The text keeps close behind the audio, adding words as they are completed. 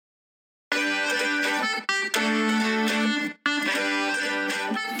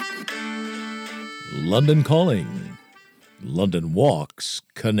London Calling, London Walks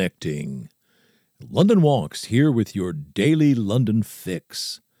Connecting. London Walks here with your daily London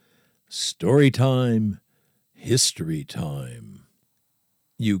fix. Story time, history time.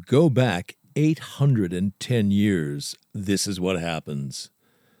 You go back 810 years, this is what happens.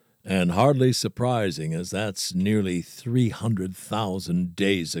 And hardly surprising, as that's nearly 300,000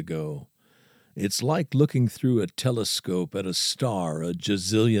 days ago. It's like looking through a telescope at a star a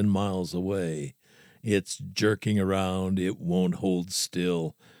gazillion miles away. It's jerking around, it won't hold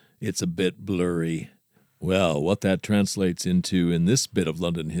still, it's a bit blurry. Well, what that translates into in this bit of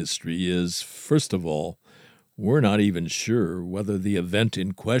London history is, first of all, we're not even sure whether the event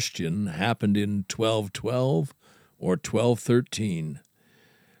in question happened in 1212 or 1213.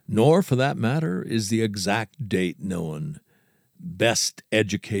 Nor, for that matter, is the exact date known. Best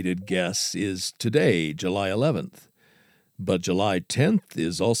educated guess is today, July 11th. But July 10th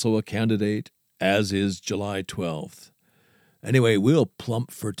is also a candidate, as is July 12th. Anyway, we'll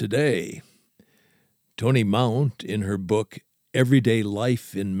plump for today. Toni Mount, in her book Everyday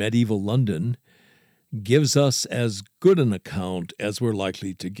Life in Medieval London, gives us as good an account as we're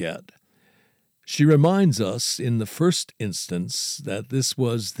likely to get. She reminds us, in the first instance, that this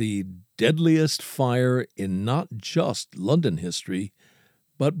was the deadliest fire in not just London history,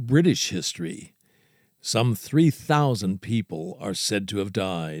 but British history. Some 3,000 people are said to have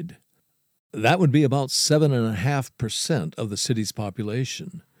died. That would be about 7.5% of the city's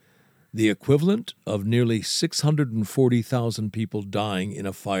population, the equivalent of nearly 640,000 people dying in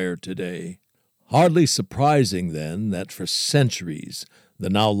a fire today. Hardly surprising, then, that for centuries the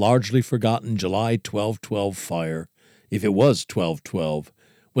now largely forgotten July 1212 fire, if it was 1212,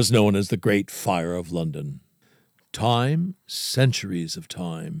 was known as the Great Fire of London. Time, centuries of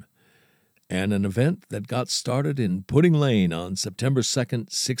time, and an event that got started in Pudding Lane on September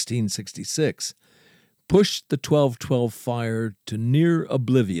 2nd, 1666, pushed the 1212 fire to near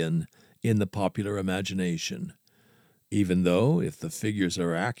oblivion in the popular imagination. Even though, if the figures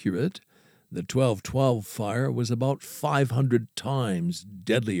are accurate, the 1212 fire was about 500 times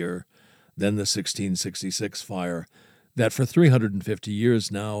deadlier than the 1666 fire that for 350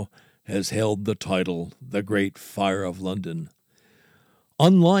 years now has held the title the Great Fire of London.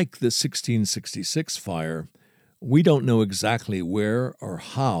 Unlike the 1666 fire, we don't know exactly where or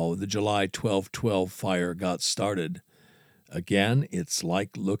how the July 1212 fire got started. Again, it's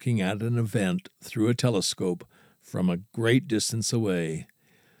like looking at an event through a telescope from a great distance away.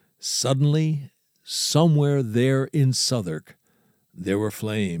 Suddenly, somewhere there in Southwark, there were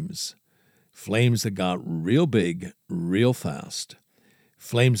flames. Flames that got real big, real fast.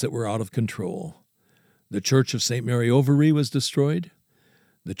 Flames that were out of control. The church of St. Mary Overy was destroyed.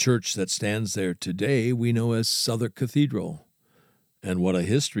 The church that stands there today we know as Southwark Cathedral. And what a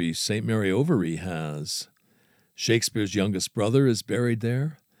history St. Mary Overy has. Shakespeare's youngest brother is buried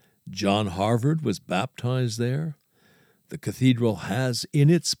there. John Harvard was baptized there. The cathedral has in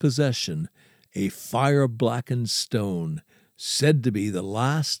its possession a fire-blackened stone said to be the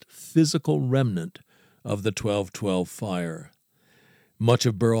last physical remnant of the 1212 fire. Much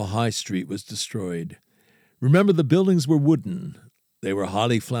of Borough High Street was destroyed. Remember, the buildings were wooden. They were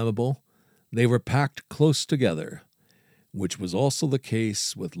highly flammable. They were packed close together, which was also the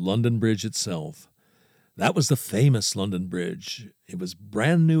case with London Bridge itself. That was the famous London Bridge. It was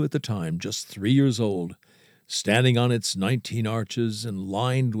brand new at the time, just 3 years old, standing on its 19 arches and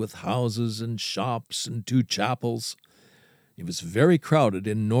lined with houses and shops and 2 chapels. It was very crowded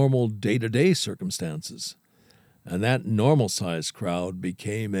in normal day-to-day circumstances, and that normal-sized crowd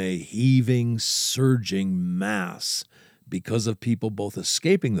became a heaving, surging mass because of people both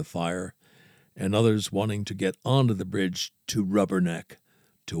escaping the fire and others wanting to get onto the bridge to rubberneck,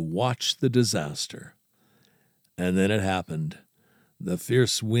 to watch the disaster. And then it happened. The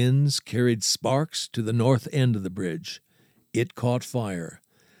fierce winds carried sparks to the north end of the bridge. It caught fire.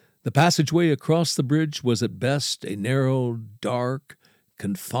 The passageway across the bridge was at best a narrow, dark,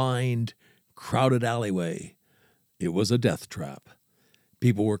 confined, crowded alleyway. It was a death trap.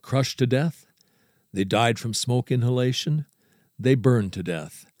 People were crushed to death. They died from smoke inhalation. They burned to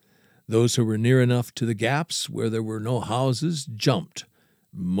death. Those who were near enough to the gaps where there were no houses jumped.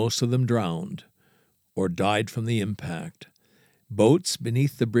 Most of them drowned or died from the impact. Boats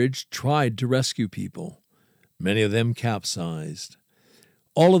beneath the bridge tried to rescue people. Many of them capsized.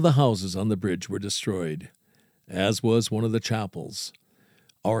 All of the houses on the bridge were destroyed, as was one of the chapels.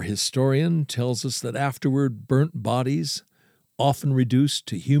 Our historian tells us that afterward burnt bodies, often reduced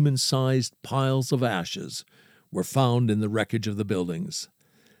to human-sized piles of ashes, were found in the wreckage of the buildings.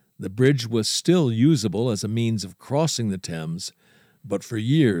 The bridge was still usable as a means of crossing the Thames, but for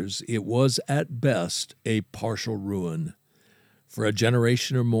years it was at best a partial ruin. For a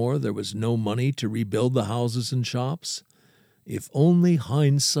generation or more, there was no money to rebuild the houses and shops. If only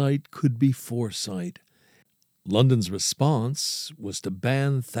hindsight could be foresight. London's response was to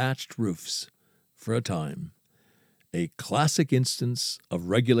ban thatched roofs for a time. A classic instance of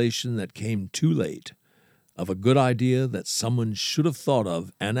regulation that came too late, of a good idea that someone should have thought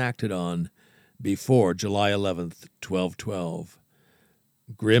of and acted on before July 11th, 1212.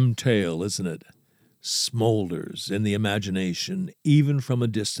 Grim tale, isn't it? Smolders in the imagination, even from a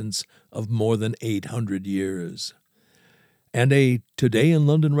distance of more than 800 years. And a Today in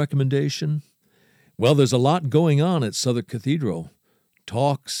London recommendation? Well, there's a lot going on at Southwark Cathedral.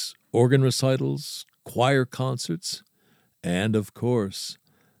 Talks, organ recitals, choir concerts, and, of course,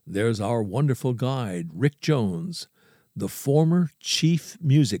 there's our wonderful guide, Rick Jones, the former chief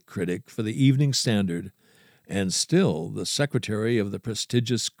music critic for the Evening Standard and still the secretary of the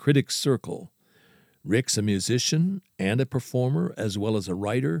prestigious Critics' Circle. Rick's a musician and a performer, as well as a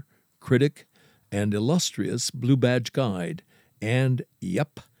writer, critic, and illustrious Blue Badge guide. And,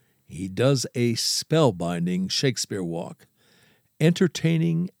 yep, he does a spellbinding Shakespeare walk.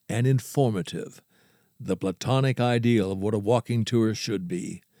 Entertaining and informative. The Platonic ideal of what a walking tour should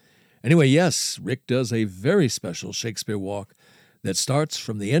be. Anyway, yes, Rick does a very special Shakespeare walk that starts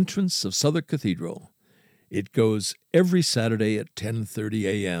from the entrance of Southwark Cathedral. It goes every Saturday at 10:30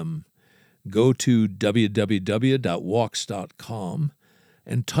 a.m. Go to www.walks.com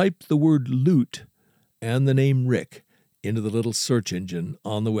and type the word loot and the name Rick into the little search engine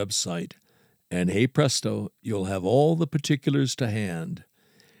on the website, and hey presto, you'll have all the particulars to hand.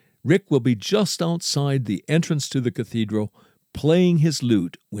 Rick will be just outside the entrance to the cathedral playing his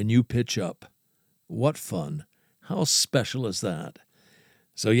lute when you pitch up. What fun! How special is that?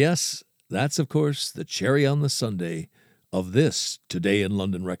 So yes, that's of course the cherry on the sundae of this Today in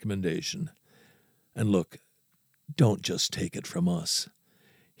London recommendation. And look, don't just take it from us.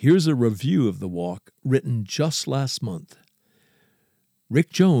 Here's a review of the walk written just last month.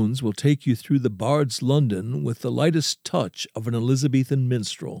 Rick Jones will take you through the Bard's London with the lightest touch of an Elizabethan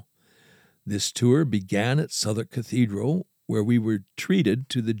minstrel. This tour began at Southwark Cathedral, where we were treated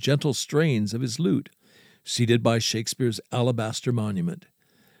to the gentle strains of his lute, seated by Shakespeare's alabaster monument.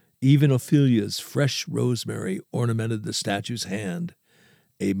 Even Ophelia's fresh rosemary ornamented the statue's hand,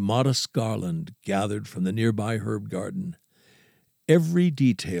 a modest garland gathered from the nearby herb garden. Every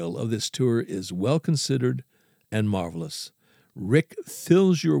detail of this tour is well considered and marvelous. Rick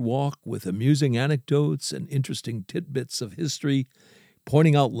fills your walk with amusing anecdotes and interesting tidbits of history,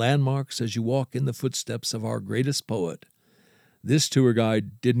 pointing out landmarks as you walk in the footsteps of our greatest poet. This tour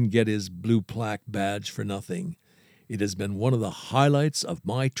guide didn't get his blue plaque badge for nothing. It has been one of the highlights of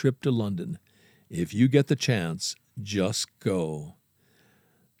my trip to London. If you get the chance, just go.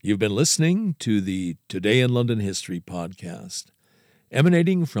 You've been listening to the Today in London History podcast,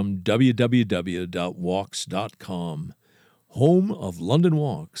 emanating from www.walks.com, home of London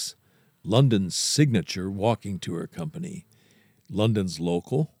Walks, London's signature walking tour company, London's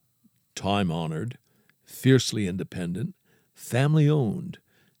local, time-honored, fiercely independent, family-owned,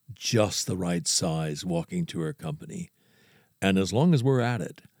 just the right size walking tour company. And as long as we're at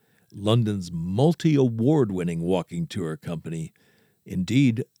it, London's multi-award-winning walking tour company,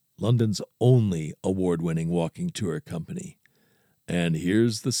 indeed, London's only award-winning walking tour company. And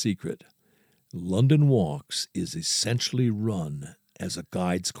here's the secret. London Walks is essentially run as a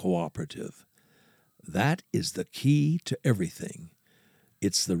guides cooperative. That is the key to everything.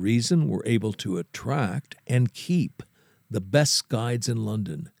 It's the reason we're able to attract and keep the best guides in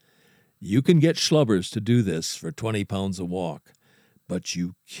London. You can get schlubbers to do this for £20 a walk, but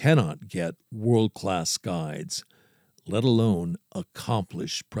you cannot get world-class guides, let alone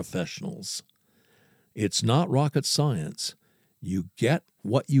accomplished professionals. It's not rocket science. You get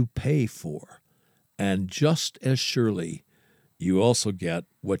what you pay for, and just as surely, you also get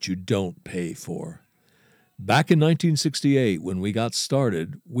what you don't pay for. Back in 1968, when we got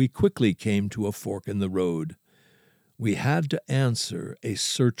started, we quickly came to a fork in the road. We had to answer a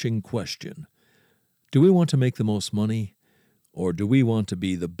searching question. Do we want to make the most money, or do we want to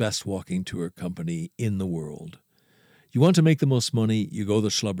be the best walking tour company in the world? You want to make the most money, you go the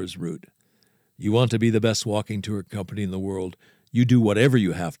schlubbers route. You want to be the best walking tour company in the world, you do whatever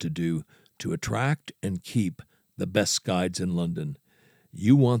you have to do to attract and keep the best guides in London.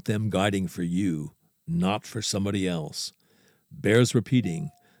 You want them guiding for you, not for somebody else. Bears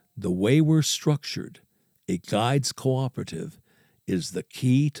repeating, the way we're structured, a guides cooperative, is the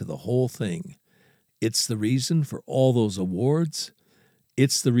key to the whole thing. It's the reason for all those awards.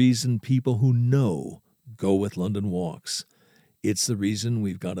 It's the reason people who know go with London Walks. It's the reason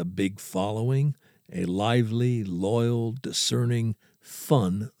we've got a big following, a lively, loyal, discerning,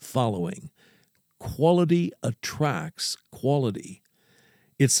 fun following. Quality attracts quality.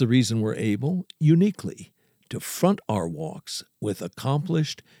 It's the reason we're able, uniquely, to front our walks with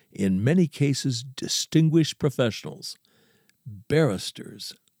accomplished, in many cases distinguished professionals,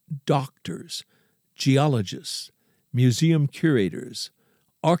 barristers, doctors, geologists, museum curators,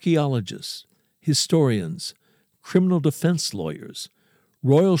 archaeologists, historians, criminal defense lawyers,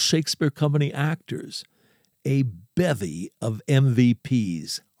 Royal Shakespeare Company actors, a bevy of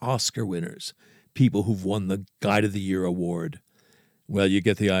MVPs, Oscar winners, people who've won the Guide of the Year award. Well, you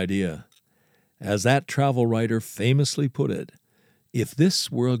get the idea. As that travel writer famously put it, if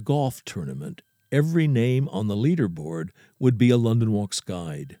this were a golf tournament, every name on the leaderboard would be a London Walks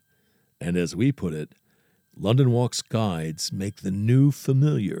guide. And as we put it, London Walks guides make the new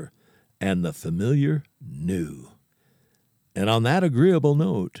familiar and the familiar new. And on that agreeable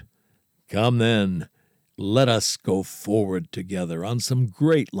note, come then, let us go forward together on some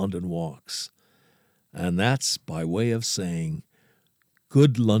great London walks. And that's by way of saying,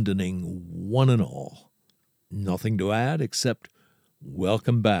 good Londoning one and all. Nothing to add except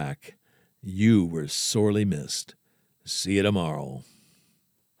welcome back. You were sorely missed. See you tomorrow.